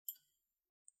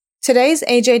Today's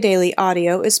AJ Daily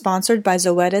audio is sponsored by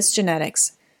Zoetis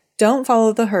Genetics. Don't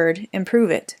follow the herd,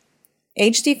 improve it.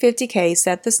 HD50K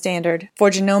set the standard for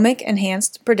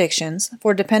genomic-enhanced predictions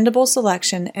for dependable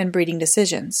selection and breeding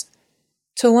decisions.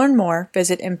 To learn more,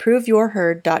 visit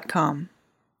improveyourherd.com.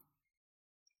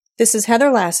 This is Heather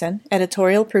Lassen,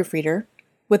 editorial proofreader,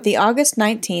 with the August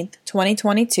 19,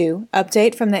 2022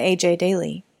 update from the AJ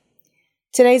Daily.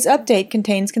 Today's update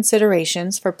contains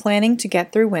considerations for planning to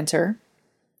get through winter,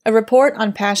 a report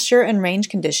on pasture and range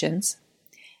conditions,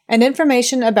 and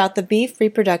information about the Beef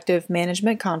Reproductive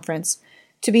Management Conference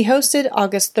to be hosted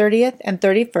August 30th and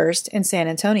 31st in San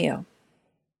Antonio.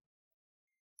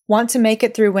 Want to make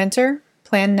it through winter?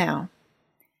 Plan now.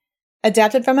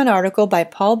 Adapted from an article by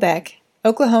Paul Beck,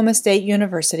 Oklahoma State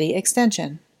University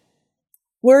Extension.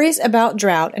 Worries about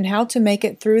drought and how to make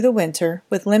it through the winter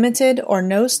with limited or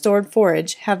no stored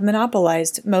forage have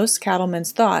monopolized most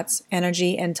cattlemen's thoughts,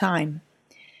 energy, and time.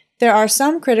 There are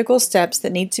some critical steps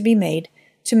that need to be made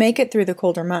to make it through the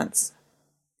colder months.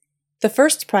 The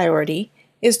first priority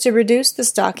is to reduce the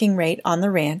stocking rate on the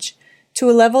ranch to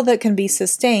a level that can be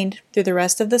sustained through the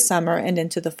rest of the summer and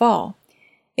into the fall.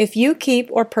 If you keep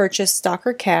or purchase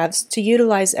stocker calves to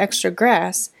utilize extra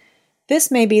grass, this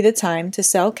may be the time to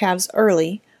sell calves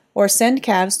early or send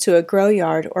calves to a grow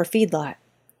yard or feedlot.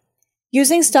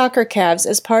 Using stocker calves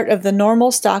as part of the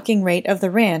normal stocking rate of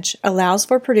the ranch allows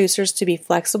for producers to be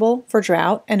flexible for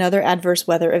drought and other adverse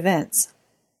weather events.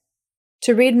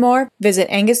 To read more, visit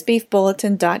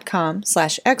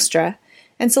angusbeefbulletin.com/extra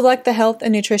and select the Health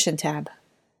and Nutrition tab.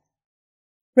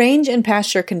 Range and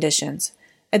pasture conditions,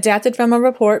 adapted from a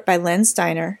report by Len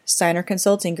Steiner, Steiner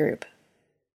Consulting Group.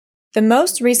 The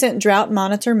most recent Drought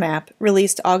Monitor map,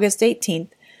 released August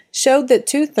 18th, showed that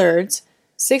 2/3,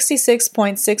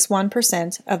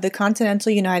 66.61% of the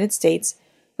continental United States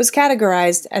was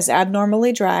categorized as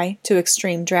abnormally dry to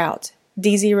extreme drought,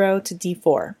 D0 to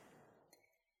D4.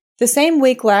 The same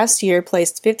week last year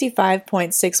placed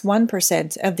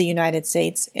 55.61% of the United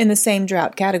States in the same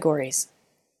drought categories.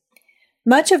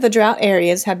 Much of the drought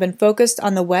areas have been focused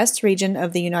on the west region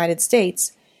of the United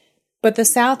States, but the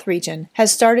south region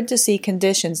has started to see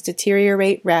conditions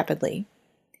deteriorate rapidly.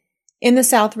 In the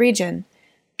south region,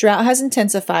 drought has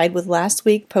intensified, with last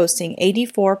week posting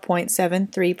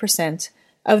 84.73%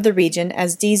 of the region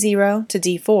as D0 to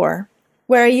D4,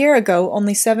 where a year ago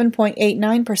only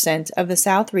 7.89% of the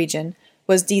south region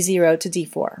was D0 to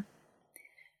D4.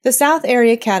 The south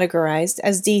area categorized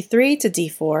as D3 to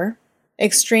D4,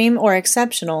 extreme or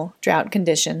exceptional drought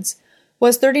conditions,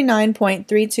 was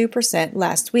 39.32%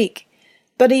 last week,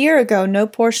 but a year ago no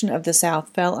portion of the south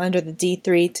fell under the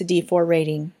D3 to D4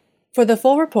 rating. For the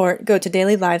full report, go to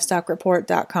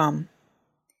dailylivestock.report.com.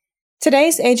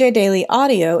 Today's AJ Daily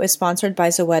audio is sponsored by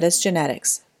Zoetis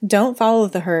Genetics. Don't follow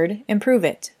the herd, improve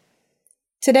it.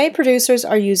 Today, producers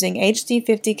are using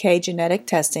HD50K genetic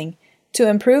testing to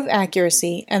improve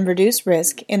accuracy and reduce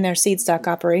risk in their seed stock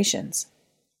operations.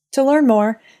 To learn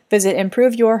more, visit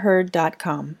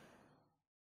improveyourherd.com.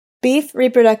 Beef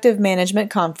Reproductive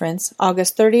Management Conference,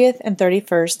 August 30th and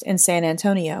 31st in San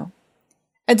Antonio.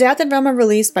 Adapted from a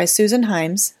release by Susan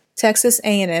Himes, Texas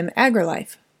A&M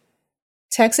AgriLife.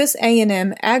 Texas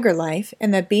A&M AgriLife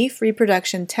and the Beef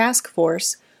Reproduction Task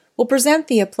Force will present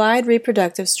the Applied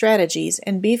Reproductive Strategies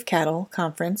in Beef Cattle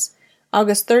Conference,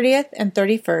 August 30th and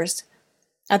 31st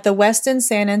at the Westin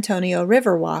San Antonio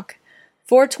Riverwalk,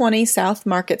 420 South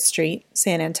Market Street,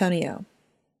 San Antonio.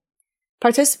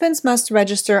 Participants must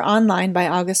register online by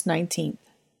August 19th.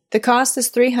 The cost is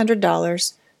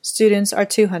 $300. Students are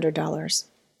 $200.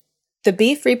 The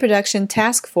Beef Reproduction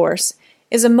Task Force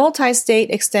is a multi-state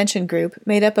extension group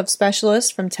made up of specialists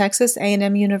from Texas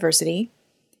A&M University,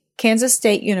 Kansas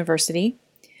State University,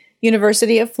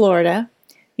 University of Florida,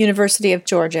 University of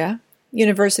Georgia,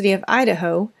 University of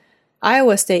Idaho,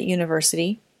 Iowa State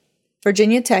University,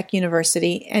 Virginia Tech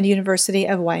University, and University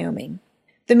of Wyoming.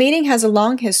 The meeting has a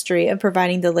long history of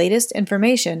providing the latest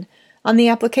information on the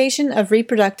application of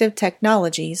reproductive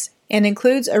technologies and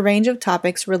includes a range of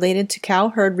topics related to cow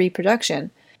herd reproduction,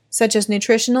 such as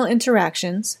nutritional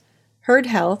interactions, herd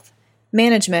health,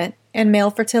 management, and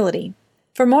male fertility.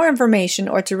 For more information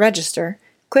or to register,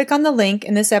 click on the link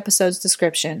in this episode's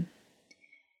description.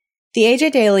 The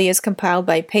AJ Daily is compiled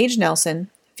by Paige Nelson,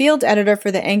 field editor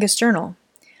for the Angus Journal.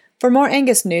 For more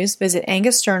Angus news, visit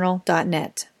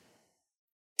angusjournal.net.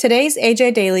 Today's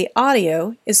AJ Daily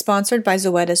audio is sponsored by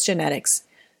Zoetis Genetics.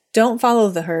 Don't follow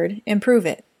the herd, improve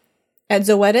it. At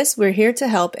Zoetis, we're here to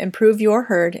help improve your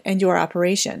herd and your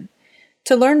operation.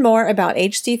 To learn more about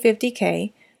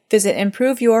HD50K, visit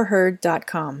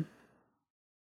improveyourherd.com.